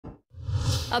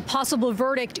A possible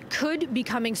verdict could be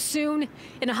coming soon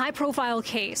in a high-profile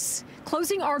case.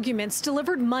 Closing arguments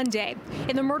delivered Monday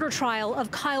in the murder trial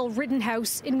of Kyle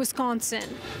Rittenhouse in Wisconsin.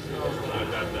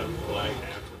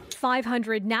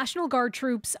 500 National Guard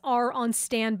troops are on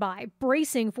standby,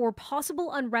 bracing for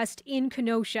possible unrest in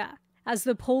Kenosha as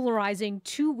the polarizing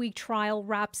 2-week trial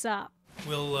wraps up.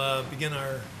 We'll begin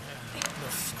our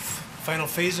final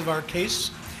phase of our case.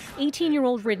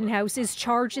 18-year-old Rittenhouse is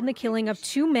charged in the killing of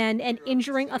 2 men and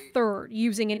injuring a third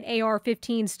using an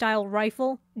AR-15 style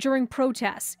rifle during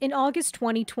protests in August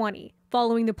 2020,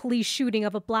 following the police shooting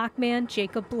of a black man,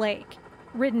 Jacob Blake.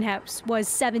 Rittenhouse was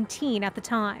 17 at the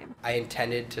time. I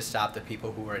intended to stop the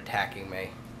people who were attacking me.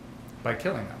 By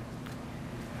killing them?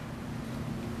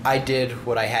 I did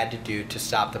what I had to do to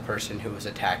stop the person who was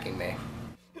attacking me.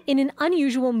 In an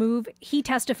unusual move, he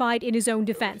testified in his own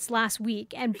defense last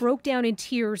week and broke down in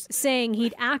tears, saying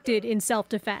he'd acted in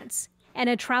self-defense and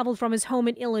had traveled from his home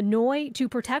in Illinois to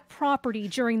protect property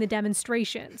during the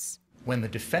demonstrations. When the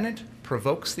defendant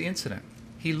provokes the incident,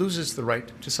 he loses the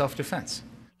right to self-defense.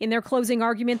 In their closing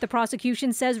argument, the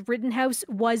prosecution says Rittenhouse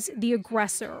was the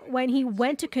aggressor when he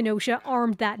went to Kenosha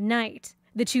armed that night.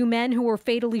 The 2 men who were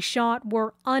fatally shot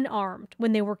were unarmed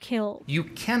when they were killed. You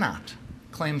cannot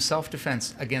claim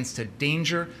self-defense against a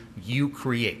danger you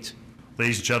create.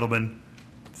 Ladies and gentlemen,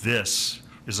 this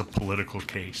is a political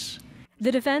case.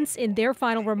 The defense, in their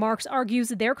final remarks, argues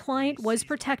their client was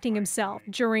protecting himself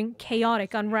during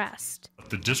chaotic unrest.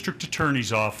 The district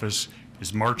attorney's office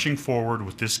is marching forward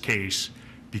with this case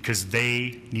because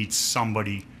they need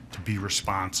somebody to be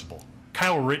responsible.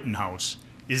 Kyle Rittenhouse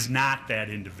is not that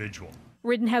individual.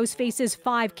 Rittenhouse faces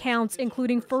 5 counts,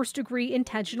 including first-degree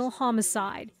intentional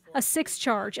homicide. A 6th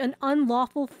charge, an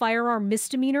unlawful firearm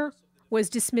misdemeanor, was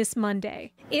dismissed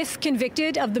Monday. If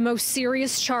convicted of the most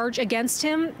serious charge against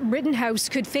him, Rittenhouse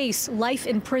could face life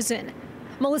in prison.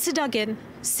 Melissa Duggan,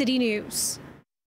 City News.